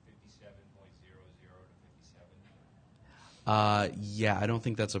from 57.00 to 57? Yeah, I don't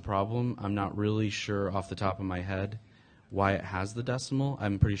think that's a problem. I'm not really sure off the top of my head why it has the decimal.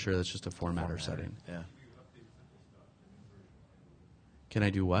 I'm pretty sure that's just a formatter setting. Yeah. Can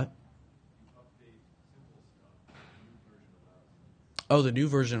I do what? Oh, the new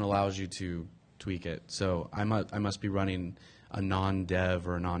version allows you to tweak it. So I must be running a non-dev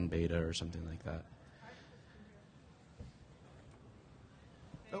or a non-beta or something like that.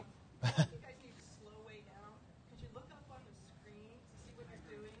 Oh. You guys need to slow way down. Could you look up on the screen to see what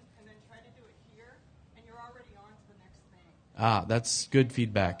you're doing, and then try to do it here, and you're already on to the next thing. That's good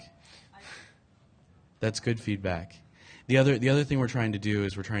feedback. That's good feedback. The other thing we're trying to do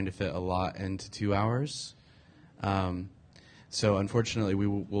is we're trying to fit a lot into 2 hours. So unfortunately,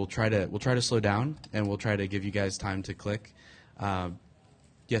 we'll try to slow down, and we'll try to give you guys time to click.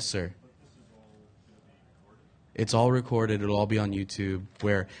 Yes, sir. It's all recorded. It'll all be on YouTube.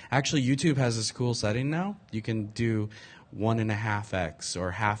 Where actually YouTube has this cool setting now. You can do 1.5x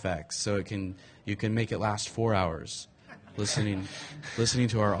or half x, so you can make it last 4 hours, listening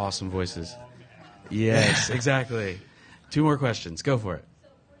to our awesome voices. Yes, exactly. 2 more questions. Go for it. So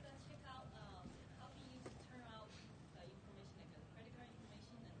for the checkout, how can you turn out the information like the credit card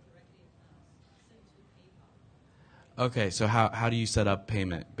information and directly send to PayPal? Okay, so how do you set up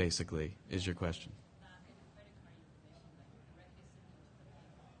payment, basically, is your question?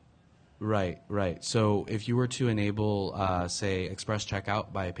 Right. So if you were to enable, say, Express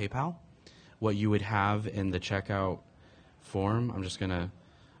Checkout by PayPal, what you would have in the checkout form, I'm just going to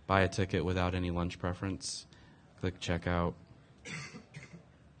buy a ticket without any lunch preference, click Checkout.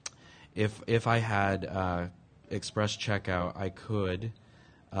 If I had Express Checkout, I could,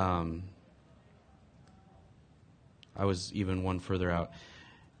 I was even one further out.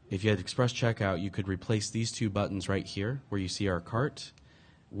 If you had Express Checkout, you could replace these 2 buttons right here where you see our cart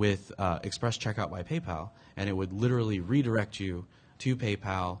with Express Checkout by PayPal, and it would literally redirect you to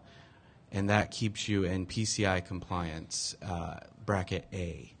PayPal, and that keeps you in PCI compliance bracket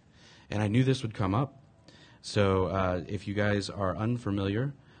A. And I knew this would come up, so if you guys are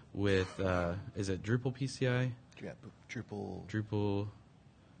unfamiliar with, is it Drupal PCI? Yeah, Drupal. Drupal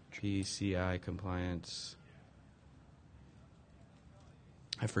PCI compliance.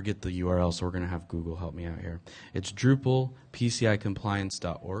 I forget the URL, so we're going to have Google help me out here. It's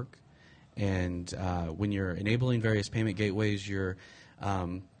DrupalPCIcompliance.org. And when you're enabling various payment gateways, you're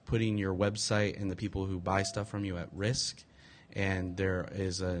putting your website and the people who buy stuff from you at risk. And there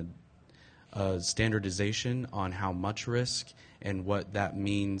is a standardization on how much risk and what that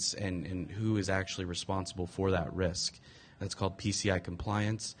means and who is actually responsible for that risk. That's called PCI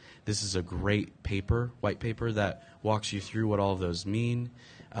compliance. This is a great white paper that walks you through what all of those mean.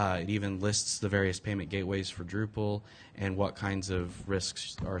 It even lists the various payment gateways for Drupal and what kinds of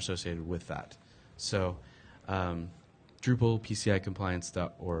risks are associated with that. So,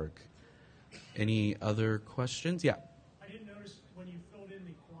 DrupalPCIcompliance.org. Any other questions? Yeah. I didn't notice when you filled in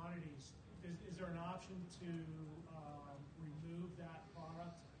the quantities, is there an option to remove that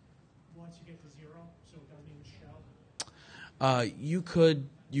product once you get to 0 so it doesn't even show? You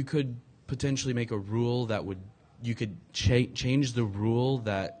could potentially make a rule that you could change the rule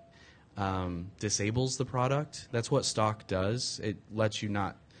that disables the product. That's what stock does. It lets you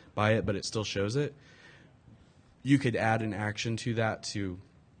not buy it, but it still shows it. You could add an action to that to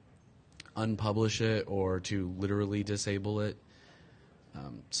unpublish it or to literally disable it.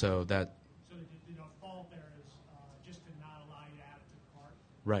 So the default there is just to not allow you to add it to the cart?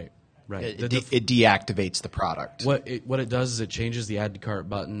 Right. It deactivates the product. What it does is it changes the add to cart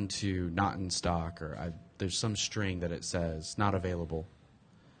button to not in stock, or there's some string that it says not available.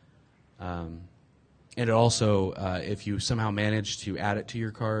 And it also, if you somehow manage to add it to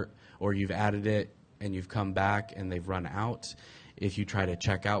your cart, or you've added it and you've come back and they've run out, if you try to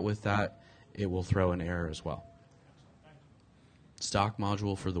check out with that, it will throw an error as well. Stock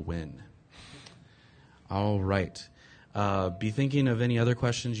module for the win. All right. Be thinking of any other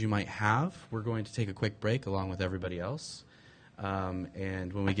questions you might have. We're going to take a quick break along with everybody else.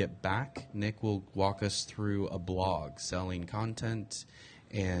 And when we get back, Nick will walk us through a blog selling content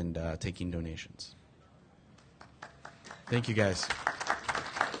and taking donations. Thank you, guys.